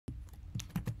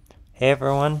Hey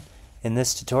everyone, in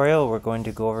this tutorial we're going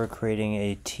to go over creating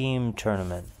a team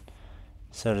tournament.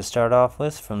 So to start off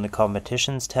with, from the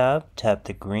competitions tab, tap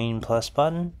the green plus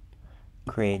button,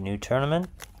 create new tournament,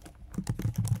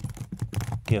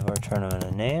 give our tournament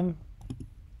a name,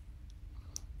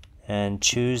 and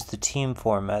choose the team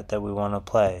format that we want to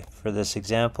play. For this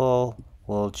example,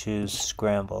 we'll choose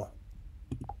Scramble.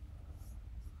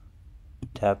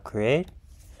 Tap create,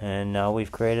 and now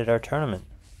we've created our tournament.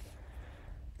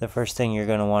 The first thing you're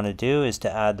going to want to do is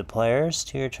to add the players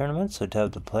to your tournament. So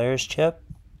tap the players chip,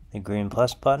 the green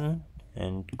plus button,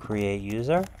 and create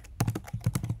user.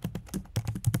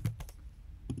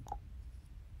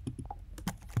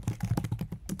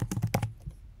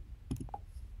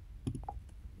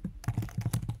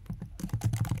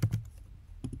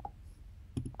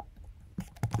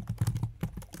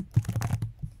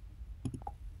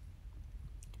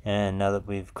 And now that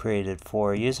we've created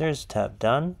 4 users, tap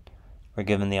done. We're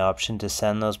given the option to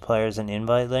send those players an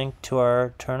invite link to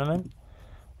our tournament,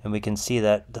 and we can see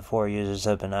that the 4 users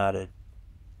have been added.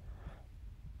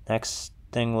 Next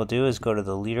thing we'll do is go to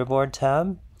the leaderboard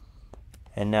tab,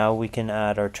 and now we can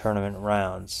add our tournament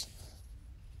rounds.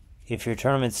 If your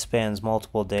tournament spans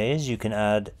multiple days, you can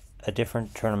add a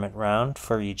different tournament round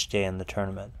for each day in the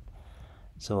tournament.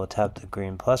 So we'll tap the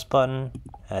green plus button,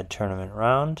 add tournament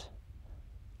round,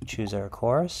 choose our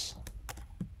course,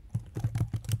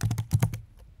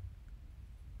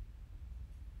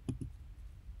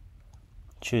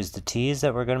 choose the tees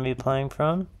that we're going to be playing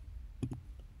from,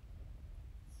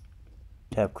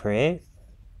 tap create,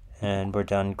 and we're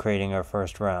done creating our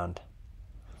first round.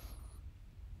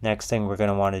 Next thing we're going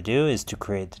to want to do is to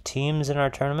create the teams in our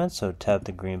tournament, so tap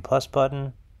the green plus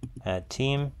button, add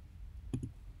team,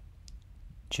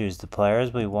 choose the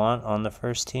players we want on the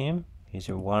first team,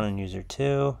 user 1 and user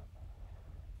 2,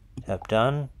 tap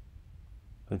done.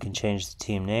 We can change the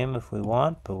team name if we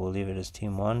want, but we'll leave it as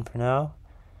team 1 for now.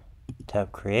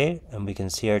 Tap create, and we can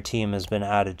see our team has been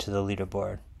added to the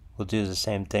leaderboard. We'll do the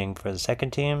same thing for the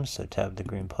second team, so tap the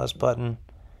green plus button,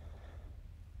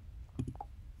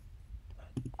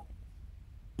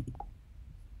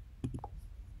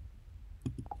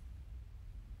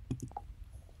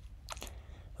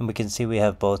 and we can see we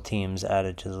have both teams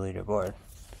added to the leaderboard.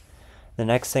 The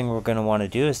next thing we're going to want to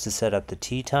do is to set up the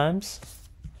tee times.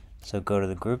 So go to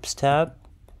the groups tab,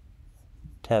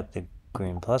 tap the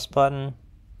green plus button.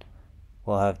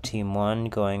 We'll have team 1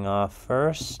 going off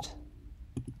first.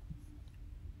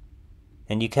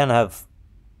 And you can have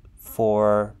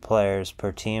 4 players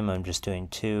per team. I'm just doing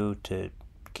 2 to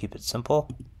keep it simple.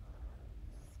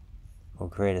 We'll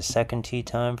create a second tee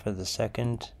time for the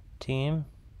second team.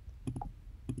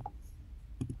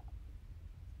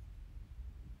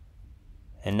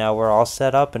 And now we're all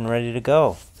set up and ready to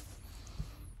go.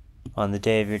 On the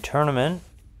day of your tournament,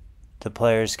 the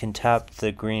players can tap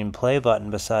the green play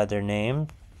button beside their name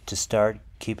to start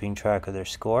keeping track of their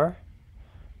score.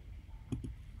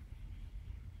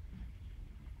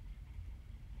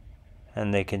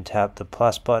 And they can tap the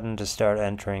plus button to start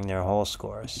entering their whole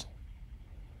scores.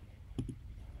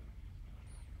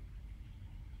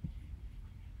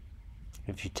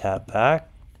 If you tap back,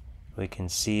 we can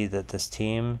see that this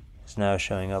team is now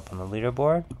showing up on the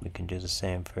leaderboard. We can do the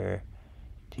same for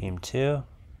team 2.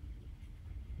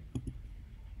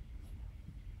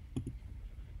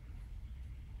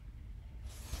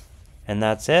 And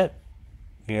that's it.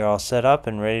 You're all set up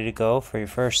and ready to go for your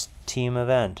first team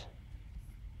event.